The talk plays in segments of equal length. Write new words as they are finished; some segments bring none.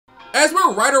As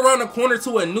we're right around the corner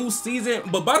to a new season,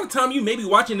 but by the time you may be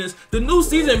watching this, the new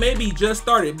season may be just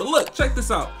started. But look, check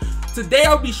this out. Today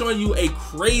I'll be showing you a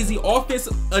crazy offense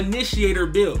initiator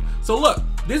build. So look,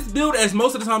 this build, as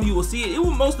most of the time you will see it, it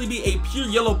will mostly be a pure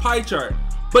yellow pie chart.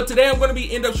 But today I'm going to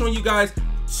end up showing you guys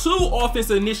two offense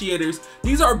initiators.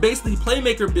 These are basically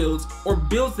playmaker builds, or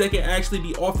builds that can actually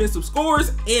be offensive scorers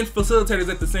and facilitators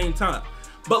at the same time.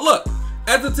 But look,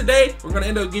 as of today, we're going to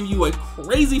end up giving you a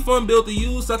crazy fun build to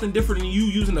use, something different than you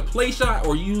using a play shot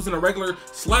or using a regular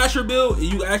slasher build and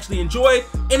you actually enjoy.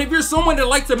 And if you're someone that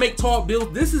likes to make tall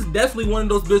builds, this is definitely one of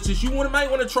those builds that you might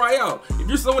want to try out. If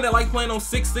you're someone that likes playing on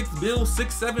 6'6" builds,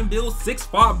 6'7" builds,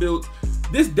 6'5" builds,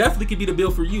 this definitely could be the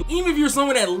build for you. Even if you're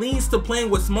someone that leans to playing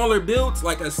with smaller builds,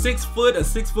 like a 6 foot, a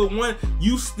 6'1",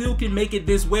 you still can make it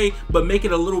this way, but make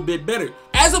it a little bit better.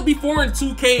 As of before in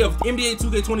 2K of NBA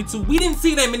 2K22, we didn't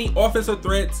see that many offensive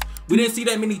threats. We didn't see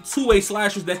that many two-way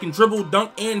slashers that can dribble,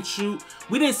 dunk, and shoot.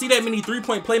 We didn't see that many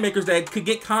three-point playmakers that could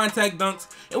get contact dunks.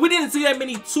 And we didn't see that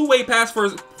many two-way pass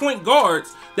first point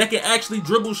guards that can actually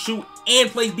dribble, shoot, and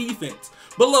play defense.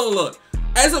 But look.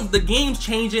 As of the game's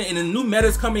changing and the new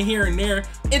metas coming here and there,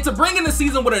 and to bring in the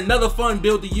season with another fun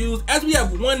build to use, as we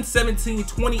have 1, 17,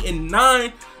 20, and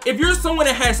 9, if you're someone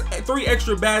that has 3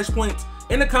 extra badge points,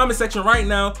 in the comment section right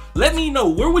now, let me know,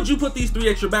 where would you put these 3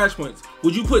 extra badge points?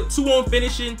 Would you put 2 on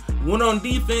finishing, 1 on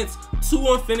defense, 2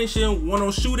 on finishing, 1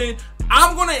 on shooting?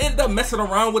 I'm gonna end up messing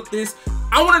around with this.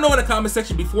 I want to know in the comment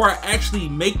section before I actually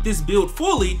make this build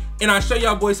fully and I show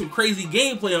y'all boys some crazy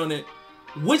gameplay on it,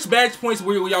 which badge points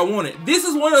where y'all want it. This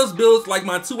is one of those builds like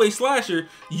my two-way slasher,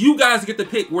 you guys get to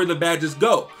pick where the badges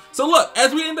go. So look,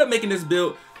 as we end up making this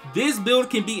build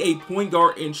can be a point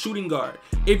guard and shooting guard.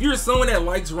 If you're someone that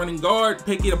likes running guard,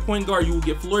 pick it a point guard, you will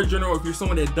get floor general. If you're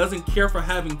someone that doesn't care for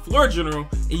having floor general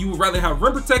and you would rather have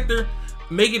rim protector,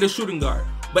 make it a shooting guard.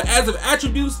 But as of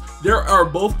attributes, they are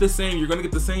both the same. You're gonna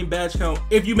get the same badge count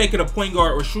if you make it a point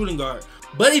guard or shooting guard.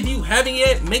 But if you haven't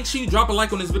yet, make sure you drop a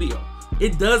like on this video.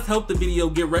 It does help the video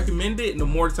get recommended, and the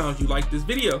more times you like this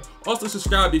video. Also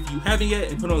subscribe if you haven't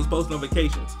yet and put on those post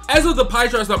notifications. As of the pie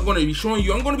charts I'm going to be showing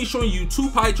you 2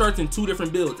 pie charts in 2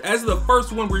 different builds. As of the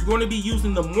first one, we're going to be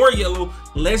using the more yellow,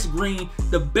 less green,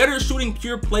 the better shooting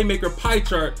pure playmaker pie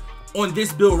chart on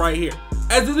this build right here.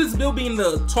 As of this build being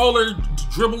the taller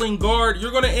dribbling guard,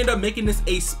 you're going to end up making this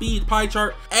a speed pie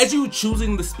chart. As you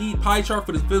choosing the speed pie chart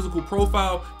for the physical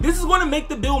profile, this is going to make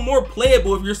the build more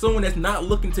playable if you're someone that's not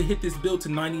looking to hit this build to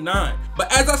 99.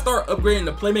 But as I start upgrading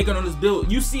the playmaker on this build,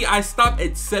 you see I stopped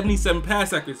at 77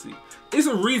 pass accuracy. It's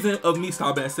a reason of me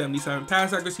stopping at 77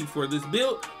 pass accuracy for this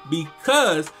build,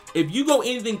 because if you go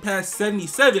anything past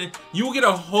 77, you will get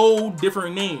a whole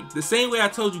different name. The same way I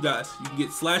told you guys, you can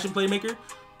get slashing playmaker,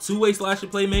 two-way slasher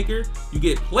playmaker, you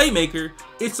get playmaker.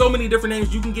 It's so many different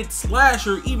names. You can get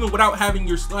slasher even without having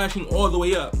your slashing all the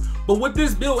way up. But with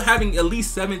this build having at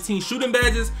least 17 shooting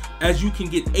badges, as you can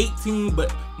get 18,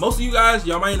 but most of you guys,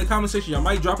 y'all might in the comment section, y'all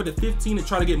might drop it to 15 and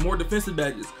try to get more defensive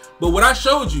badges. But what I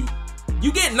showed you,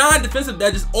 you get 9 defensive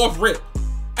badges off rip.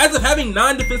 As of having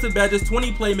 9 defensive badges,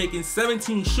 20 playmaking,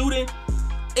 17 shooting,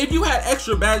 if you had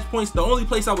extra badge points, the only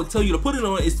place I would tell you to put it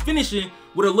on is finishing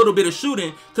with a little bit of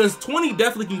shooting, because 20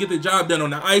 definitely can get the job done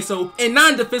on the ISO, and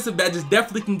 9 defensive badges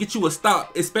definitely can get you a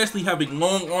stop, especially having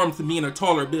long arms and being a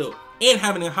taller build, and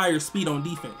having a higher speed on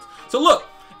defense. So look,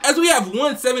 as we have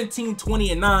 1, 17,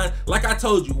 20, and 9, like I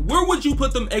told you, where would you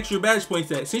put them extra badge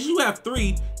points at? Since you have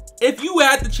 3, if you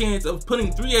had the chance of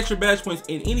putting 3 extra badge points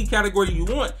in any category you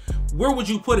want, where would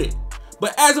you put it?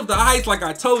 But as of the heights, like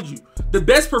I told you, the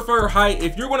best preferred height,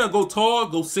 if you're gonna go tall,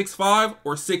 go 6'5"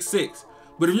 or 6'6".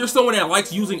 But if you're someone that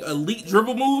likes using elite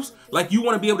dribble moves, like you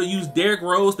want to be able to use Derrick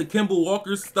Rose, the Kimball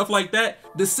Walkers, stuff like that,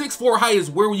 the 6'4" height is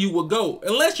where you would go.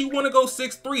 Unless you want to go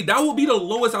 6'3", that will be the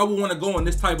lowest I would want to go on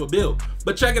this type of build.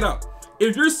 But check it out.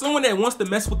 If you're someone that wants to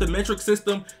mess with the metric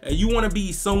system and you want to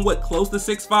be somewhat close to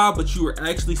 6'5", but you are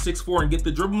actually 6'4" and get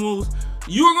the dribble moves,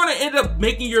 you're going to end up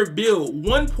making your build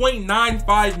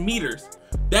 1.95 meters.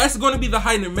 That's going to be the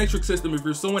height in the metric system. If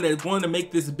you're someone that's going to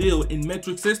make this build in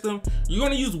metric system, you're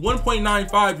going to use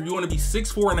 1.95 if you want to be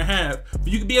 6'4.5". But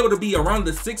you can be able to be around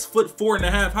the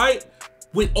 6'4.5" height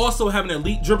with also having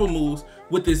elite dribble moves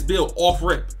with this build off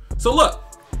rip. So look,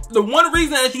 the one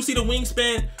reason as you see the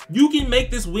wingspan, you can make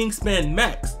this wingspan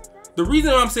max. The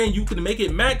reason I'm saying you can make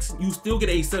it max, you still get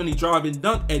a 70 drive and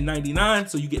dunk at 99.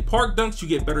 So you get park dunks, you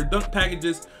get better dunk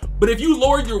packages. But if you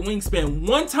lower your wingspan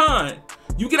one time,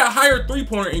 you get a higher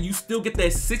 3-pointer and you still get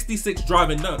that 66 drive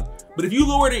and dunk. But if you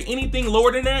lowered it anything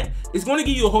lower than that, it's going to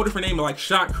give you a whole different name like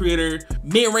shot creator,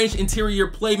 mid-range interior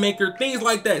playmaker, things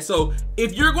like that. So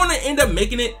if you're going to end up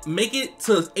making it, make it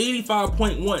to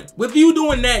 85.1. With you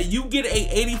doing that, you get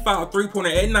a 85 three-pointer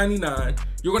at 99.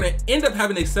 You're going to end up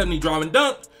having a 70 drive and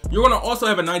dunk. You're going to also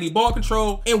have a 90 ball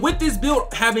control. And with this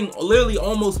build having literally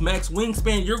almost max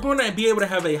wingspan, you're going to be able to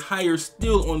have a higher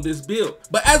steal on this build.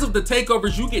 But as of the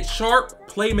takeovers, you get sharp,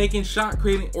 playmaking, shot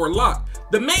creating, or lock.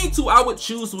 The main two I would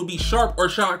choose would be sharp or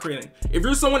shot creating. If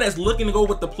you're someone that's looking to go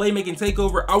with the playmaking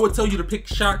takeover, I would tell you to pick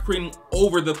shot creating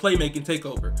over the playmaking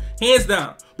takeover, hands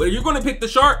down. But if you're going to pick the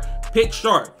sharp, pick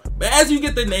sharp. But as you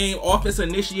get the name Offense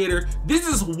Initiator, this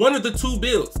is one of the two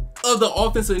builds of the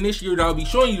Offense Initiator that I'll be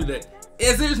showing you today.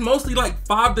 As there's mostly like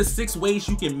 5 to 6 ways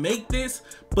you can make this,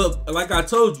 but like I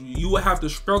told you, you will have to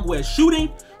struggle at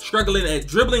shooting, struggling at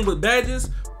dribbling with badges,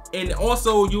 and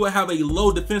also you will have a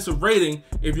low defensive rating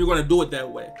if you're going to do it that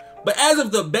way. But as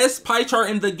of the best pie chart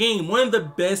in the game, one of the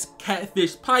best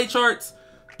Catfish pie charts,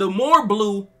 the more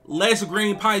blue, less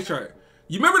green pie chart.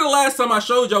 You remember the last time I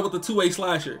showed y'all with the two-way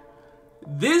slasher?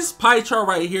 This pie chart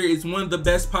right here is one of the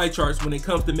best pie charts when it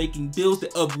comes to making builds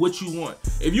of what you want.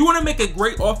 If you want to make a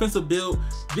great offensive build,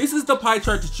 this is the pie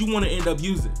chart that you want to end up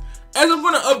using. As I'm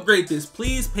going to upgrade this,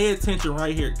 please pay attention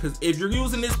right here, because if you're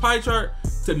using this pie chart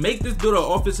to make this build an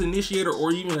offense initiator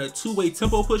or even a two-way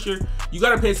tempo pusher, you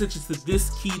got to pay attention to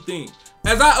this key thing.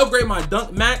 As I upgrade my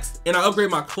dunk max and I upgrade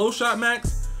my close shot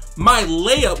max, my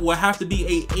layup will have to be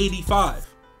a 85.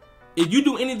 If you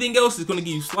do anything else, it's going to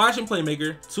give you slash and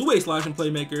playmaker, two-way slash and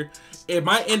playmaker. It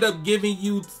might end up giving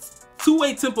you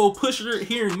two-way tempo pusher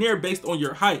here and there based on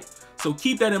your height. So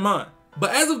keep that in mind.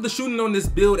 But as of the shooting on this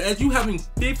build, as you having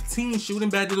 15 shooting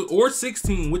badges or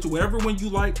 16, whichever one you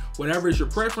like, whatever is your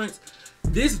preference,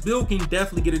 this build can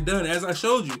definitely get it done. As I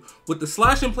showed you, with the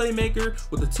slash and playmaker,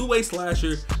 with the two-way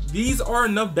slasher, these are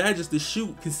enough badges to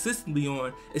shoot consistently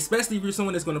on, especially if you're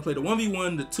someone that's going to play the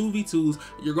 1v1, the 2v2s,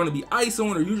 you're going to be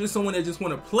ISOing, or you're just someone that just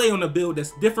want to play on a build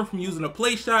that's different from using a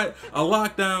play shot, a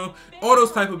lockdown, all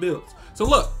those type of builds. So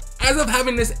look, as of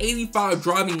having this 85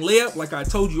 driving layup, like I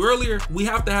told you earlier, we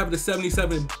have to have the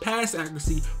 77 pass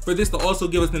accuracy for this to also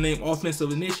give us the name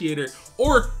Offensive Initiator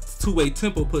or two-way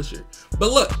tempo pusher.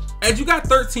 But look, as you got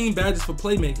 13 badges for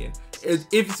playmaking,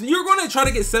 if you're going to try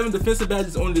to get 7 defensive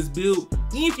badges on this build,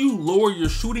 even if you lower your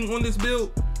shooting on this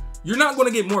build, you're not going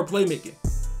to get more playmaking.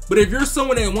 But if you're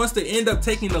someone that wants to end up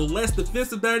taking the less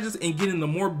defensive badges and getting the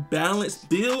more balanced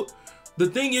build, the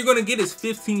thing you're going to get is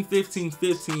 15, 15,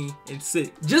 15, and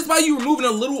 6. Just by you removing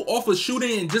a little off of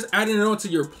shooting and just adding it onto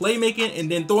your playmaking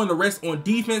and then throwing the rest on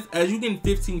defense, as you get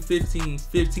 15, 15,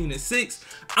 15, and 6,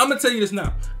 I'm going to tell you this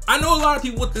now. I know a lot of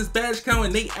people with this badge count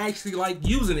and they actually like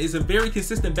using it. It's a very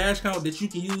consistent badge count that you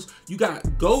can use. You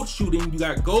got gold shooting, you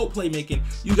got gold playmaking,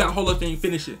 you got Hall of Fame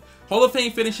finishing. Hall of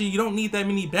Fame finishing, you don't need that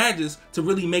many badges to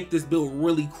really make this build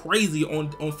really crazy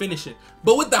on finishing.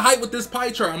 But with the hype with this pie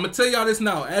chart, I'm gonna tell y'all this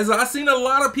now, as I've seen a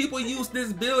lot of people use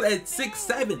this build at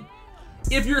 6'7".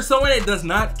 If you're someone that does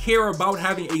not care about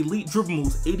having elite dribble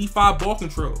moves, 85 ball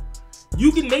control,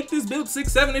 you can make this build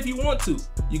 6'7" if you want to.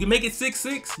 You can make it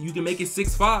 6'6", you can make it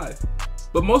 6'5".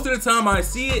 But most of the time I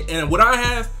see it, and what I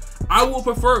have, I will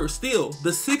prefer still, the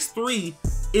 6'3"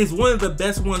 is one of the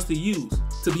best ones to use,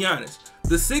 to be honest.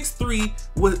 The 6'3"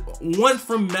 with 1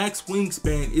 from max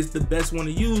wingspan is the best one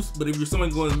to use, but if you're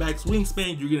someone going max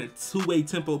wingspan, you're getting a two-way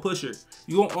tempo pusher.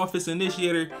 You go Offense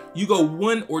Initiator, you go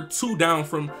 1 or 2 down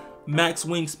from max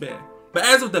wingspan. But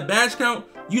as of the badge count,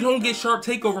 you don't get sharp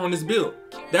takeover on this build.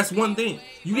 That's one thing.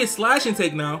 You get slash and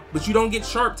take now, but you don't get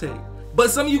sharp take.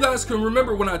 But some of you guys can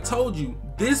remember when I told you,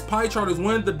 this pie chart is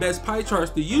one of the best pie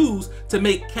charts to use to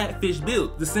make Catfish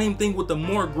builds. The same thing with the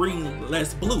more green,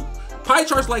 less blue. Pie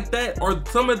charts like that are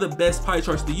some of the best pie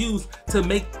charts to use to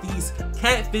make these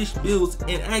Catfish builds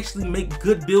and actually make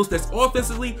good builds that's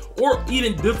offensively or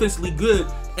even defensively good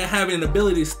at having an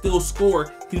ability to still score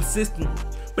consistently.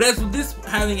 But as with this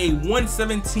having a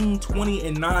 117, 20,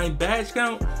 and 9 badge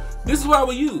count, this is what I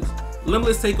would use.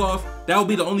 Limitless takeoff, that will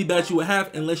be the only badge you will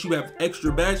have unless you have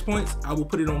extra badge points. I will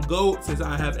put it on gold since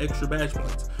I have extra badge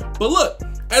points. But look,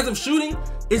 as of shooting,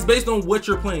 it's based on what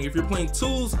you're playing. If you're playing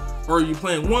 2s or you're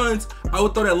playing 1s, I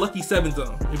would throw that lucky 7s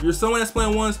on. If you're someone that's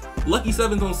playing 1s, lucky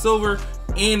 7s on silver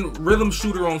and rhythm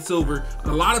shooter on silver.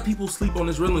 A lot of people sleep on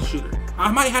this rhythm shooter.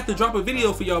 I might have to drop a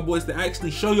video for y'all boys to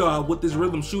actually show y'all what this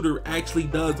rhythm shooter actually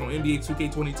does on NBA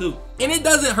 2K22. And it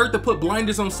doesn't hurt to put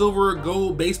blinders on silver or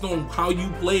gold based on how you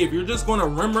play. If you're just going to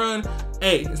rim run,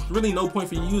 hey, it's really no point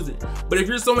for you using it. But if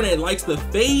you're someone that likes to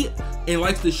fade and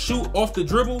likes to shoot off the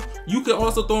dribble, you can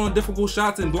also throw in difficult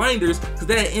shots and blinders because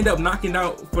that end up knocking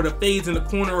out for the fades in the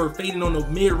corner or fading on the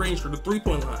mid-range for the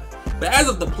 3-point line. But as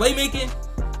of the playmaking,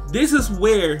 this is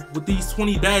where, with these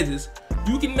 20 badges,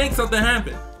 you can make something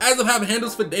happen. As of having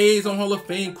handles for days on Hall of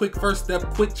Fame, quick first step,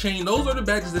 quick chain, those are the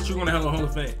badges that you're gonna have on Hall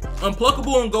of Fame.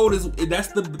 Unpluckable and gold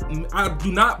I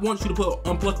do not want you to put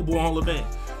unpluckable on Hall of Fame.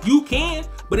 You can,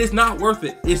 but it's not worth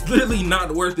it. It's literally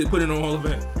not worth it putting on Hall of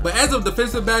Fame. But as of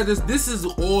defensive badges, this is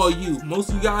all you. Most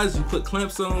of you guys, you put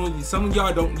clamps on. Some of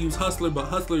y'all don't use Hustler, but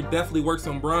Hustler definitely works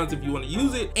on bronze if you want to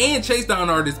use it. And chase down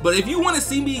artists. But if you want to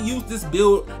see me use this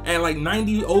build at like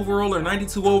 90 overall or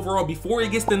 92 overall before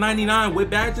it gets to 99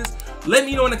 with badges, let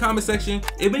me know in the comment section.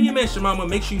 If been your man ChaMoma,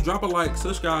 make sure you drop a like,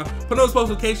 subscribe, put on those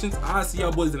notifications. I'll see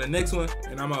y'all boys in the next one,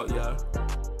 and I'm out, y'all.